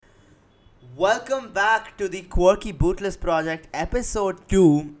Welcome back to the Quirky Bootless Project, episode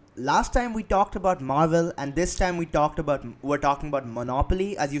 2. Last time we talked about Marvel, and this time we're talking about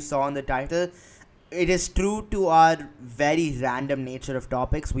Monopoly, as you saw in the title. It is true to our very random nature of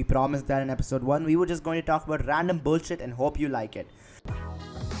topics. We promised that in episode 1. We were just going to talk about random bullshit and hope you like it.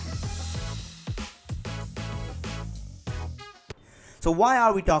 So why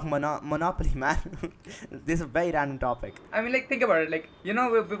are we talking Monopoly, man? This is a very random topic. I mean, think about it.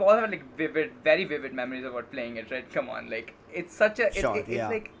 We've all had very vivid memories about playing it, right? Come on, it's such a, Sure, it's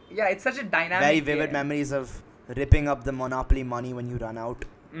yeah. it's such a dynamic. Very vivid game. memories of ripping up the Monopoly money when you run out.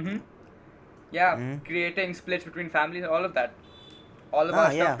 Yeah, Mhm. creating splits between families, all of that, all of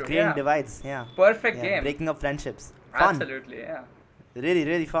our Yeah, stuff too. creating Yeah, divides, yeah. perfect Yeah, game. breaking up friendships. Fun. Absolutely, yeah. Really,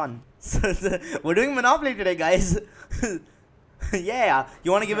 really fun. We're doing Monopoly today, guys. Yeah.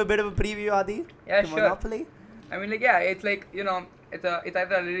 You want to give a bit of a preview, Adi? Yeah, to sure. Monopoly? I mean, it's it's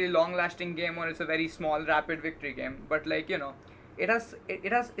either a really long-lasting game or it's a very small, rapid victory game. But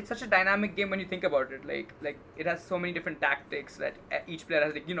it's such a dynamic game when you think about it. It has so many different tactics that each player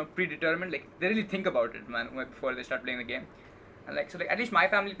has predetermined. They really think about it, man, before they start playing the game. And at least my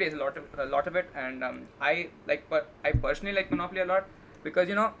family plays a lot of it, and but I personally like Monopoly a lot because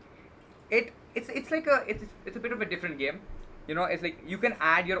it's a bit of a different game. It's like you can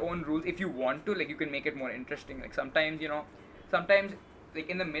add your own rules if you want to. You can make it more interesting. Sometimes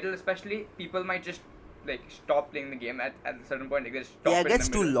in the middle especially, people might just stop playing the game at a certain point. They just stop Yeah, it it in gets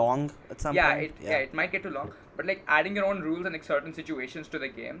the too middle. long at some Yeah, point. it might get too long. But adding your own rules and certain situations to the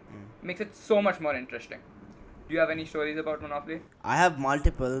game makes it so much more interesting. Do you have any stories about Monopoly? I have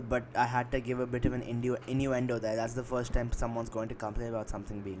multiple, but I had to give a bit of an innuendo there. That's the first time someone's going to complain about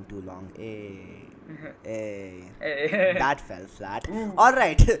something being too long. Hey. Hey. That fell flat. All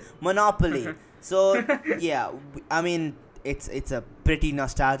right, Monopoly. So yeah, I mean it's a pretty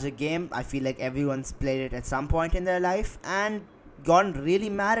nostalgic game. I feel like everyone's played it at some point in their life and gotten really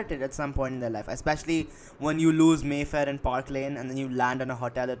mad at it at some point in their life. Especially when you lose Mayfair and Park Lane and then you land on a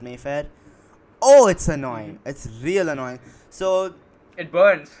hotel at Mayfair. Oh, it's annoying. It's real annoying. So It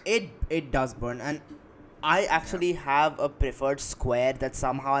burns. it does burn, and I actually have a preferred square that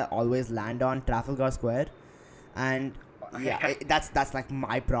somehow I always land on, Trafalgar Square, and yeah, that's like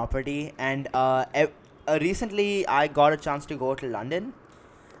my property. And recently I got a chance to go to London,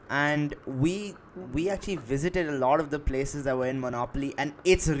 and we actually visited a lot of the places that were in Monopoly, and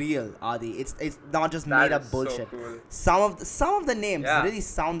it's real, Adi. It's not just That made up is bullshit. So cool. Some of the names Yeah. really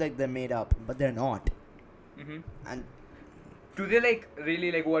sound like they're made up, but they're not. Mm-hmm. And Do they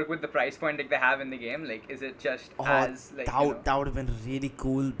really work with the price point they have in the game? Is it just oh, as that would have been really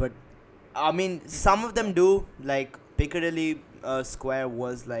cool. But I mean, some of them do. Like Piccadilly Square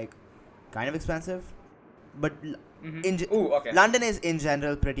was kind of expensive, but Ooh, okay. London is in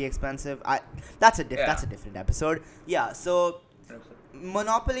general pretty expensive. That's a Yeah. that's a different episode. Yeah. So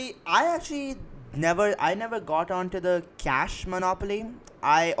Monopoly, I never got onto the cash Monopoly.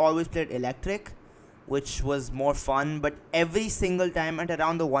 I always played electric, which was more fun. But every single time at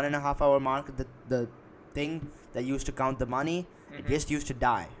around the 1.5 hour mark, the thing that used to count the money, it just used to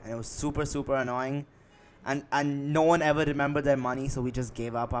die, and it was super annoying. And no one ever remembered their money, so we just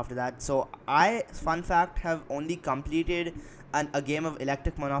gave up after that. So I, fun fact, have only completed a game of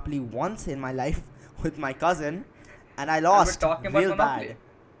electric Monopoly once in my life with my cousin, and I lost talking about real Monopoly. bad.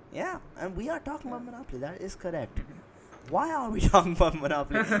 Yeah, and we are talking about Monopoly. That is correct. Why are we talking about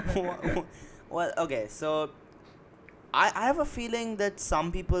Monopoly? Well, okay, so I have a feeling that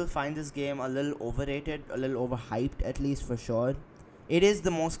some people find this game a little overrated, a little overhyped, at least for sure. It is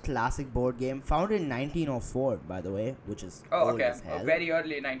the most classic board game, founded in 1904, by the way, which is Oh, old okay. as hell. Very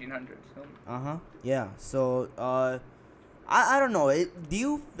early 1900s. Yeah. So, I don't know. Do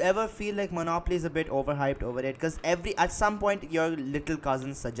you ever feel like Monopoly is a bit overhyped, overrated? Because at some point your little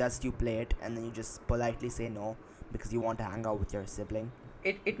cousin suggests you play it, and then you just politely say no because you want to hang out with your sibling.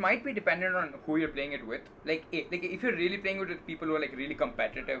 It might be dependent on who you're playing it with. If you're really playing it with people who are really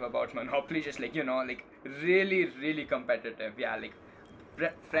competitive about Monopoly, just really competitive. Yeah,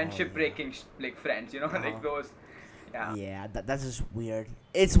 friendship breaking friends. Those. Yeah. Yeah, that's just weird.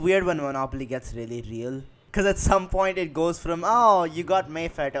 It's weird when Monopoly gets really real. Because at some point it goes from, oh, you got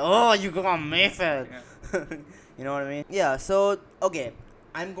Mayfair to, oh, you got Mayfair. Yeah. You know what I mean? Yeah, so, okay.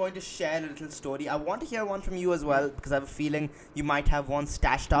 I'm going to share a little story. I want to hear one from you as well, because I have a feeling you might have one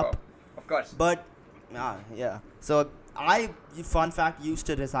stashed up. Oh, of course. But, yeah. So, fun fact, used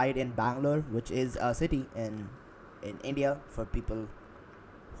to reside in Bangalore, which is a city in India, for people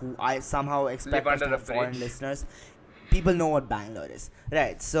who I somehow expect Live us to under a have foreign bridge. listeners. People know what Bangalore is.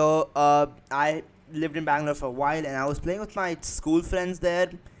 Right, so I lived in Bangalore for a while, and I was playing with my school friends there,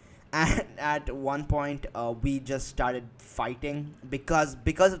 and at one point we just started fighting because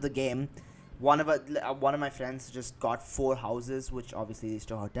of the game. One of my friends just got 4 houses, which obviously leads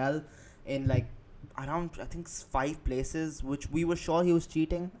to a hotel, in like around I think 5 places, which we were sure he was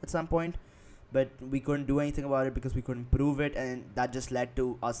cheating at some point, but we couldn't do anything about it because we couldn't prove it, and that just led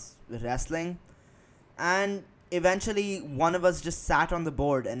to us wrestling. And eventually one of us just sat on the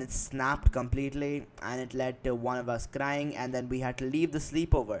board and it snapped completely, and it led to one of us crying, and then we had to leave the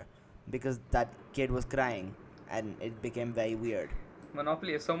sleepover because that kid was crying, and it became very weird.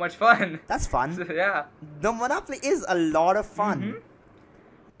 Monopoly is so much fun. That's fun. So, yeah. The Monopoly is a lot of fun. Mhm.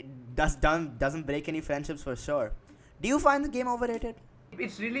 It doesn't break any friendships for sure. Do you find the game overrated?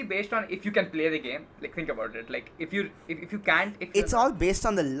 It's really based on if you can play the game. Like, think about it. Like, if you can't, if It's all based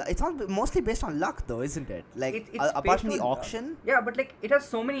on it's all mostly based on luck, though, isn't it? Like It's apart based from the on luck. auction. Yeah, but like it has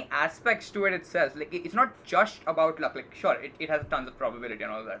so many aspects to it itself. Like it's not just about luck. Like sure, it has tons of probability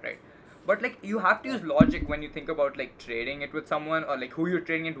and all that, right? But like you have to use logic when you think about like trading it with someone, or like who you're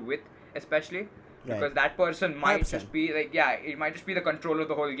trading it with, especially because Right. that person might 100%. just be like, yeah, it might just be the controller of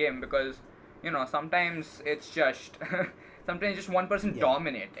the whole game, because sometimes it's just sometimes just one person Yeah.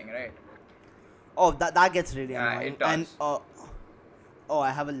 dominating, right? Oh, that gets really Yeah, annoying. it does. And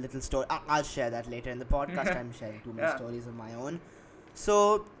I have a little story. I'll share that later in the podcast. I'm sharing too many Yeah. stories of my own.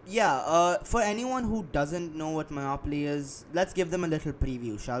 So yeah, for anyone who doesn't know what Monopoly is, let's give them a little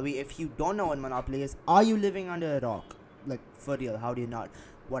preview, shall we? If you don't know what Monopoly is, are you living under a rock? Like for real? How do you not?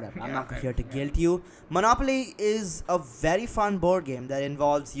 Whatever. I'm Yeah, not here to yeah. guilt you. Monopoly is a very fun board game that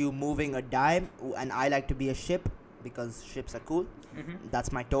involves you moving a die, and I like to be a ship because ships are cool. Mm-hmm.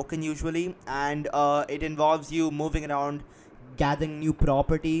 That's my token usually, and it involves you moving around, gathering new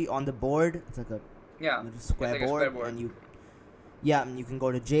property on the board. It's like a Yeah. little square, like a board, square board. and and you can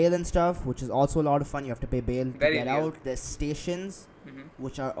go to jail and stuff, which is also a lot of fun. You have to pay bail to Very get real. out. There's stations, Mm-hmm.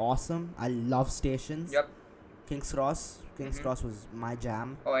 which are awesome. I love stations. Yep. King's Cross. King's Mhm. Cross was my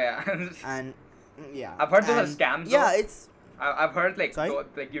jam, Oh yeah. and yeah. I've heard those are and scams, Yeah, though. it's I've heard like Sorry?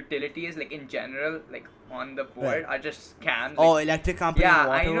 like utilities like in general like on the board Right. are just scams. oh, Like, electric company. yeah,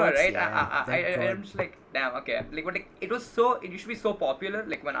 and I know, waterworks. right? Yeah, thank I'm God. just like, damn, okay. Like, but like, it used to be so popular.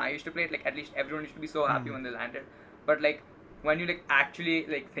 Like when I used to play it, like at least everyone used to be so happy Mm. when they landed. But like when you like actually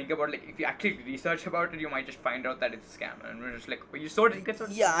like think about like if you actually research about it, you might just find out that it's a scam, and we're just like, oh, you get so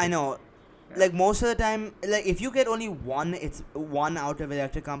Yeah, I know. Yeah. Like most of the time, like if you get only one, it's one out of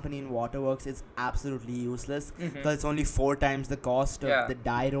electric company and waterworks. It's absolutely useless Mhm. because it's only 4 times the cost of Yeah. the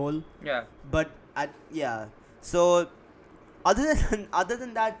die roll. Yeah. But so other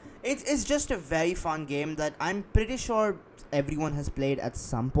than that, it's just a very fun game that I'm pretty sure everyone has played at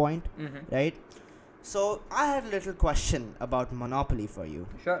some point, Mm-hmm. right? So I had a little question about Monopoly for you.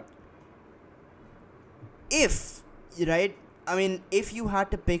 Sure. If I mean, if you had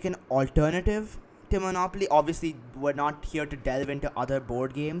to pick an alternative to Monopoly, obviously we're not here to delve into other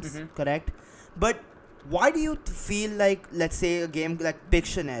board games, Mhm. correct? But why do you feel like, let's say, a game like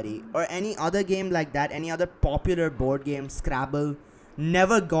Pictionary or any other game like that, any other popular board game, Scrabble,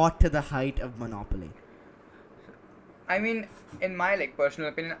 never got to the height of Monopoly? I mean, in my like personal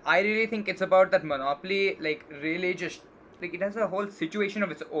opinion, I really think it's about that Monopoly like really just like it has a whole situation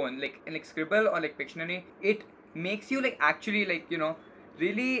of its own. Like in like Scribble or like Pictionary, it makes you like actually like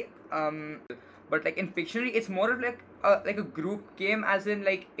really but like in Pictionary it's more of like a group game, as in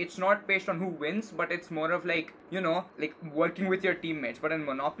like it's not based on who wins, but it's more of like like working with your teammates. But in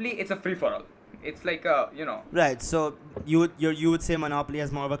Monopoly it's a free for all. It's like a Right. So you would say Monopoly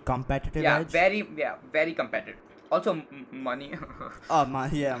has more of a competitive edge. very competitive. Also money. Oh,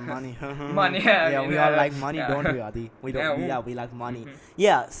 yeah, money. Money, yeah, Yeah, I mean, we all like money, yeah. don't we, Adi? We don't. Yeah, We like money. Mhm.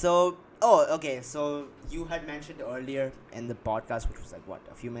 Yeah. So, okay. So you had mentioned earlier in the podcast, which was like what,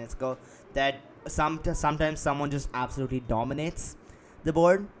 a few minutes ago, that sometimes someone just absolutely dominates the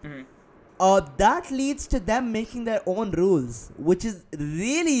board. Mhm. That leads to them making their own rules, which is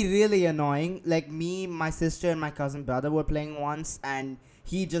really, really annoying. Like me, my sister, and my cousin brother were playing once, and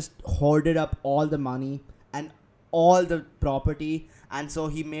he just hoarded up all the money and all the property, and so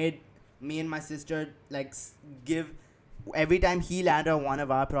he made me and my sister like give every time he landed on one of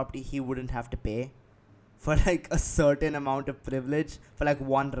our property, he wouldn't have to pay for like a certain amount of privilege for like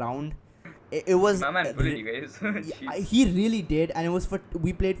one round. It was My man bullied you guys. yeah, Jeez. he really did, and it was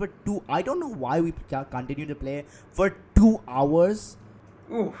we played for 2. I don't know why we continued to play for 2 hours,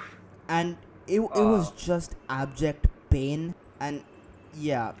 Oof. and it was Oh. just abject pain. And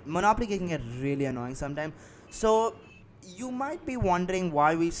yeah, Monopoly can get really annoying sometimes. So you might be wondering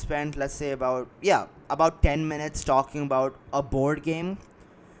why we spent, let's say, about 10 minutes talking about a board game,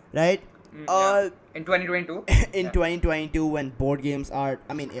 right? In 2022. In Yeah. 2022, when board games are,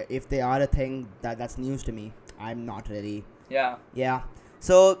 I mean, if they are a thing, that's news to me. I'm not really. Yeah. Yeah.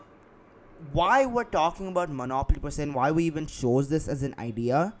 So, why we're talking about Monopoly per se, and why we even chose this as an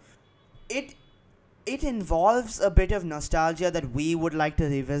idea, it it involves a bit of nostalgia that we would like to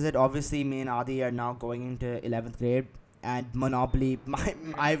revisit. Obviously, me and Adi are now going into 11th grade, and Monopoly.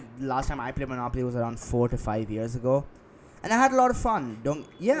 I last time I played Monopoly was around 4 to 5 years ago, and I had a lot of fun.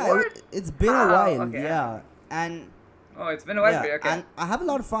 What? It's been a Wow, while, okay. yeah, and Oh, it's been a while yeah, for you. Okay. and I have a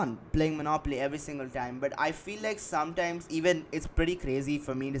lot of fun playing Monopoly every single time. But I feel like sometimes, even it's pretty crazy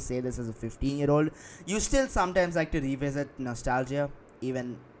for me to say this as a 15-year-old. You still sometimes like to revisit nostalgia,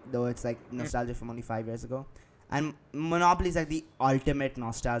 even though it's like nostalgia from only 5 years ago. And Monopoly is like the ultimate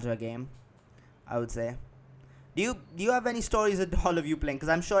nostalgia game, I would say. Do you have any stories with all of you playing? Because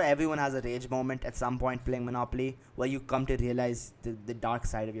I'm sure everyone has a rage moment at some point playing Monopoly where you come to realize the dark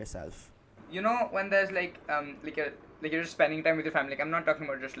side of yourself. You know, when there's like you're just spending time with your family. Like, I'm not talking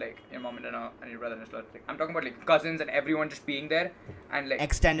about just like your mom and your brother and stuff. Like, I'm talking about like cousins and everyone just being there and like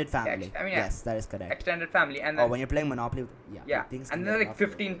Extended family. I mean, yes, that is correct. extended family and Or then when you're playing Monopoly, yeah, things can and get then like rough.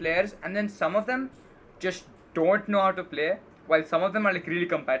 15 players, and then some of them just don't know how to play, while some of them are like really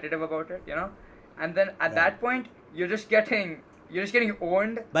competitive about it, you know. And then at Right. that point, you're just getting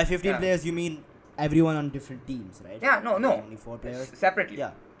owned. By 15 Yeah. players, you mean everyone on different teams, right? Yeah, no, Only 4 players. separately.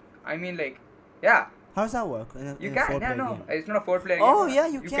 Yeah. I mean, like, yeah, How does that work? In a you in a can. Yeah, four-player no, game? it's not a 4-player game. Oh no. yeah,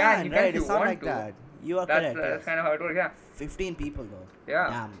 you can. You Right, if you it's not want like to. that. You are That's, correct. that's Yes. kind of how it works. Yeah. 15 people though. Yeah.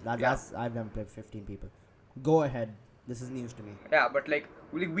 Damn, Yeah. that's I've never played 15 people. Go ahead. This is news to me. Yeah, but like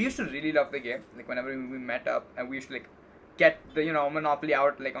we used to really love the game. Like whenever we met up and we used to like get the Monopoly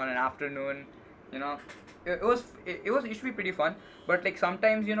out like on an afternoon, you know, it used to be pretty fun. But like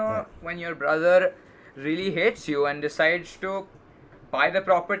sometimes Yeah. when your brother really hates you and decides to buy the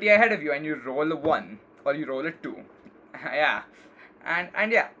property ahead of you and you roll a 1 or you roll a 2, yeah,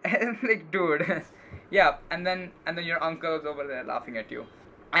 and yeah, like dude, yeah, and then your uncle's over there laughing at you,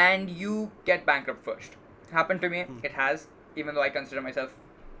 and you get bankrupt first. Happened to me. It has, even though I consider myself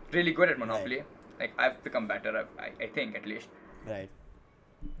really good at Monopoly. Like I've become better. I think at least. Right.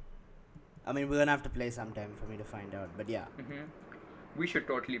 I mean, we're gonna have to play sometime for me to find out. But yeah. We should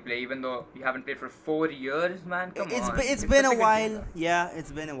totally play, even though you haven't played for 4 years, man. Come on. It's been such a good while. game, Yeah,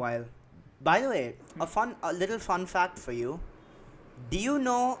 it's been a while. By the way, a little fun fact for you. Do you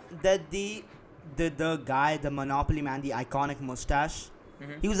know that the guy, the Monopoly man, the iconic mustache,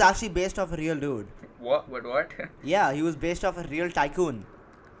 he was actually based off a real dude. What? What? Yeah, he was based off a real tycoon.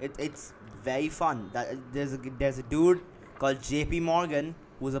 It's very fun. There's a dude called J.P. Morgan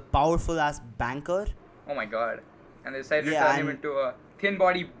who's a powerful ass banker. Oh my god. And they decided to Yeah, turn him and- into a thin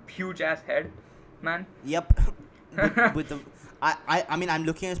body, huge ass head, man. Yep. with the I mean I'm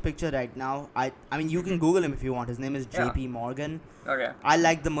looking at his picture right now. I mean you can Google him if you want. His name is Yeah. J.P. Morgan. Okay. I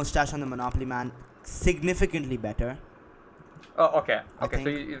like the mustache on the Monopoly man significantly better. Oh, okay. I Okay, so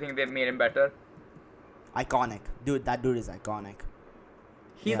think- you think they made him better? Iconic. Dude, that dude is iconic.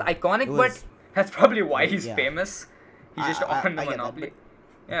 He's Yeah, iconic, it but was- that's probably why he's Yeah. famous. He's just I on the get that, Monopoly.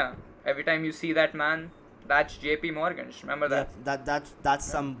 Yeah. Every time you see that man, that's JP Morgan. Just remember that. Yeah, that's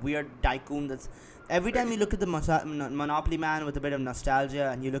some weird tycoon. That's every time you look at the Monopoly man with a bit of nostalgia,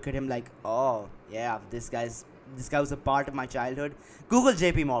 and you look at him like, oh yeah, this guy was a part of my childhood. Google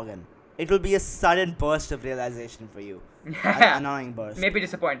J.P. Morgan. It will be a sudden burst of realization for you. An annoying burst. Maybe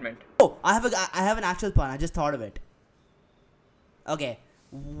disappointment. Oh, I have an actual pun. I just thought of it. Okay,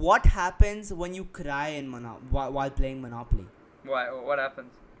 what happens when you cry in while playing Monopoly? Why? What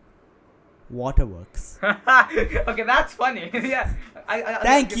happens? Waterworks. Okay, that's funny. Yeah. I'll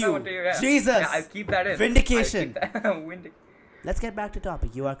Thank give that you. one to yeah. Jesus. Yeah, I'll keep that in. Vindication. I'll keep that- Let's get back to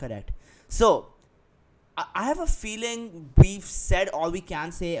topic. You are correct. So, I have a feeling we've said all we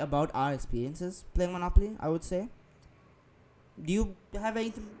can say about our experiences playing Monopoly, I would say. Do you have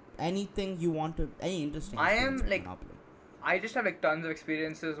anything you want to, any interesting I am, experience with like, Monopoly? I just have like tons of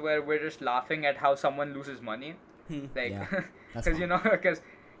experiences where we're just laughing at how someone loses money. Like, Yeah, that's because fun.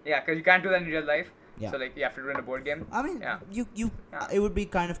 because you can't do that in real life. Yeah. So like you have to do it in a board game. I mean, yeah. you Yeah. it would be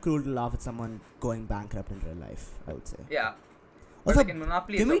kind of cruel to laugh at someone going bankrupt in real life, I would say. Yeah. But Also, like in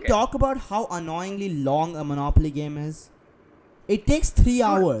Monopoly, can it's we okay. talk about how annoyingly long a Monopoly game is? It takes 3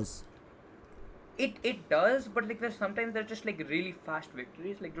 hours. It does, but like sometimes there's just like really fast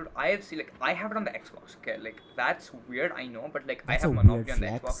victories. Like dude, I have it on the Xbox. Okay, like that's weird, I know, but like That's I have a Monopoly weird on the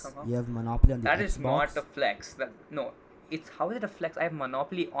flex. Xbox somehow. You have Monopoly on the That Xbox. is not a flex. It's how is it a flex? I have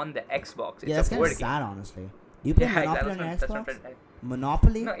Monopoly on the Xbox. It's Yeah, that's a kind board of game. sad, honestly. Do you play Yeah, Monopoly on that's your not Xbox? right.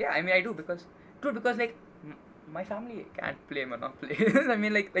 Monopoly? No, yeah, I mean I do because like my family can't play Monopoly. I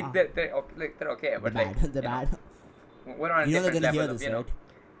mean, Ah. they're okay, The but bad, like the bad. we're on a You know they're different gonna hear level of this, right?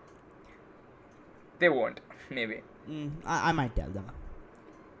 they won't maybe. I might tell them.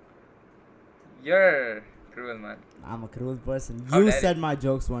 You're cruel, man. I'm a cruel person. How You dare said my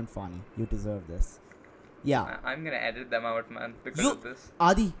jokes weren't funny. You deserve this. Yeah. I'm gonna edit them out, man, because You, of this.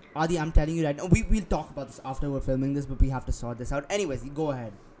 Adi, I'm telling you right now. We'll talk about this after we're filming this, but we have to sort this out. Anyways, you go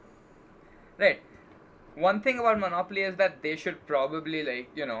ahead. Right. One thing about Monopoly is that they should probably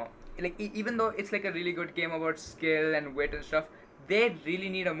even though it's like a really good game about skill and wit and stuff, they really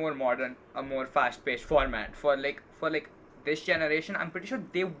need a more modern, a more fast-paced format for this generation. I'm pretty sure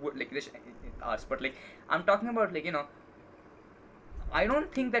they would like this us, but like I'm talking about I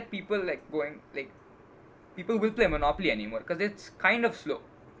don't think that people will play Monopoly anymore because it's kind of slow.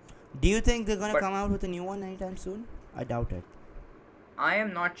 Do you think they're gonna But come out with a new one anytime soon? I doubt it. I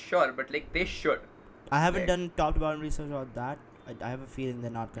am not sure, but like they should. I haven't Like, talked about research about that. I have a feeling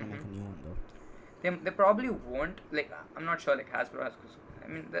they're not gonna make a new one though. they probably won't. Like I'm not sure. Like Hasbro has, I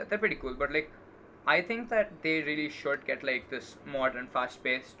mean they're pretty cool, but like I think that they really should get like this modern,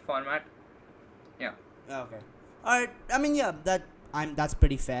 fast-paced format. Yeah. Okay. Alright. I mean, yeah, that's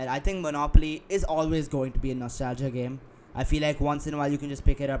pretty fair. I think Monopoly is always going to be a nostalgia game. I feel like once in a while you can just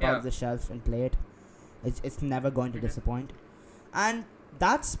pick it up out of Yeah. the shelf and play it. It's never going to Mhm. disappoint. And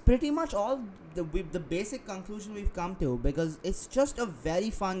that's pretty much all the basic conclusion we've come to, because it's just a very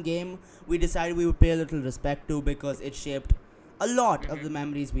fun game. We decided we would pay a little respect to because it shaped a lot of Mhm. the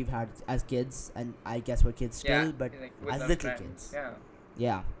memories we've had as kids, and I guess we're kids still, Yeah. but like, with as our little friends. kids. Yeah.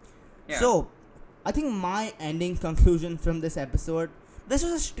 Yeah. Yeah. So, I think my ending conclusion from this episode, this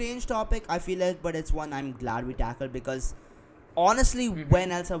was a strange topic, I feel like, but it's one I'm glad we tackled because honestly, Mhm.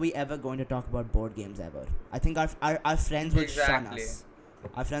 when else are we ever going to talk about board games ever? I think our friends will shun Exactly. us.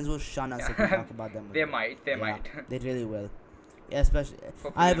 Our friends will shun us Yeah. if we talk about them. They might. They Yeah, might. They really will. Yeah, especially.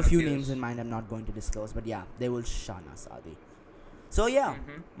 Hopefully I have a not few use. names in mind I'm not going to disclose, but yeah, they will shun us, Adi. So yeah,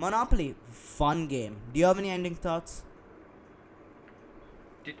 Mhm. Monopoly, fun game. Do you have any ending thoughts?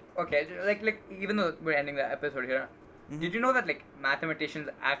 Okay, like even though we're ending the episode here, Mhm. did you know that like mathematicians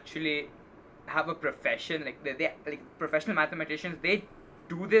actually have a profession? Like they like professional mathematicians, they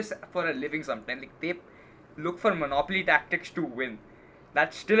do this for a living sometimes. Like they look for monopoly tactics to win.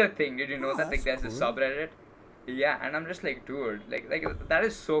 That's still a thing. Did you know Oh, that? Like that's there's a cool. subreddit. Yeah, and I'm just like, dude, like that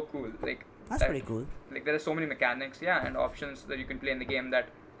is so cool. Like That's that, pretty cool. like there are so many mechanics, yeah, and options that you can play in the game that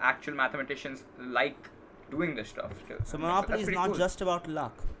actual mathematicians like doing this stuff still. So And, like, Monopoly that's is pretty not cool. just about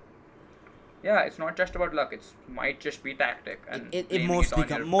luck. Yeah, it's not just about luck. It's might just be tactic and It blaming mostly on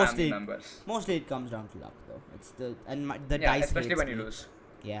your mostly family members. mostly it comes down to luck though. It's the Yeah, dice especially hates when you me. lose.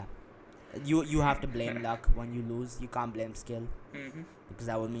 Yeah, you have to blame luck when you lose. You can't blame skill Mm-hmm. because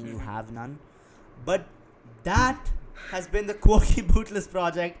that would mean you Mhm. have none. But that has been the Quirky Bootless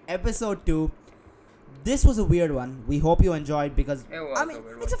Project episode 2. This was a weird one. We hope you enjoyed because It was I a mean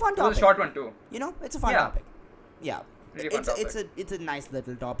weird it's a one. fun It was topic. a short one too. You know, it's a fun Yeah. topic. Yeah. Really fun topic. It's a nice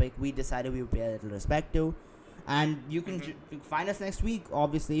little topic. We decided we would pay a little respect to, and you can Mhm. you can find us next week,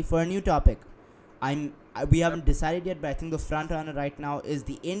 obviously, for a new topic. We haven't decided yet, but I think the front runner right now is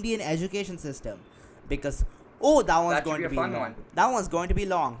the Indian education system, because that one's That should going be to a be fun long. one. That one's going to be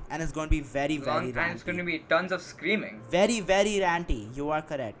long, and it's going to be very Long, very and it's going to ranty. be tons of screaming. Very very ranty. You are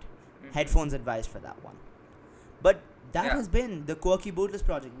correct. Mhm. Headphones advised for that one. But that Yeah. has been the Quirky Bootless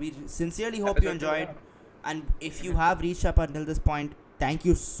Project. We sincerely hope you Episode two, enjoyed. yeah. And if you Mhm. have reached up until this point, thank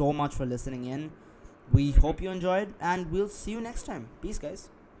you so much for listening in. We Mhm. hope you enjoyed, and we'll see you next time. Peace, guys.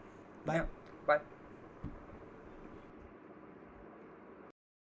 Bye. Yeah.